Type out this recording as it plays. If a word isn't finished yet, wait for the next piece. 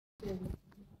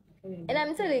And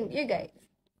I'm telling you guys,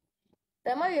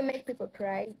 the more you make people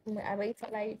cry, I wait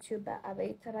till I YouTuber, I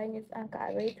wait till I news anchor,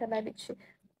 I wait till I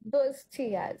those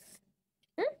tears.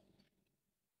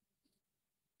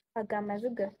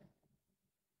 Agamazuga.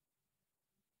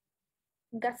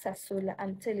 Gasasula,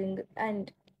 I'm telling you,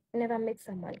 and never make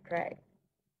someone cry.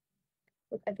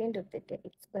 But at the end of the day,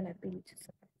 it's gonna be to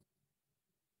someone.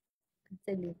 I'm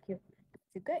telling you.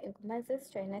 You go in Kuma's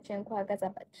China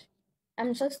but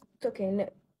I'm just talking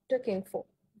for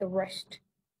the rest.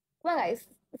 Well guys,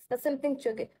 it's the same thing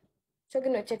choking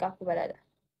no check up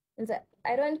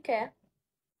I don't care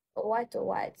what or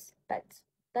what, but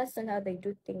that's not how they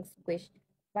do things.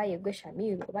 Why you go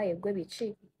Shamil, why you go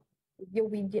Bichi? You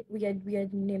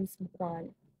weird names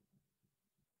one.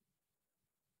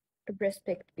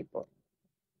 Respect people.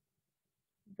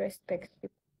 Respect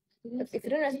people. If you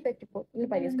don't respect people,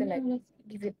 nobody's gonna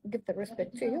give the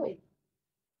respect to you.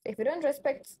 If you don't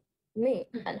respect me,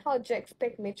 and how do you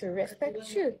expect me to respect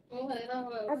you?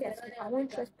 Obviously, I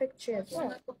won't respect you as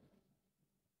well.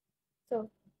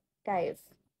 So, guys,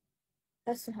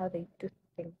 that's not how they do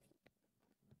things.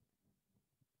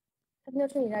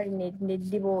 Nothing need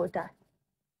devote.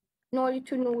 No,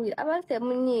 to know it. About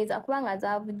 7 years, as long as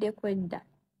I've decorated.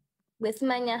 With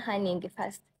mania hanging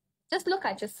fast. Just look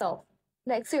at yourself.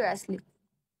 Like, seriously.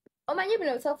 Oh, man, even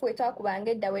yourself, we talk about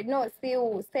it that we no say,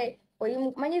 or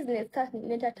you manage the start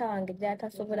neta tawang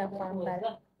data so for that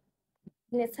one.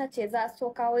 Nesate za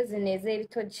soka wezi nezeri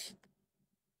toji.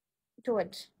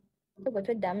 Toji. Tugo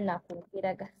to dam na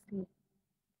kumpira gasi.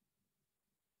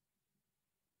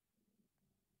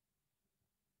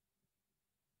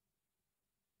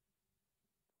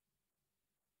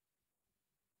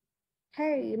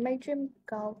 Hey, my dream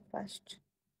girl first.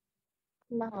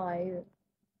 How are you?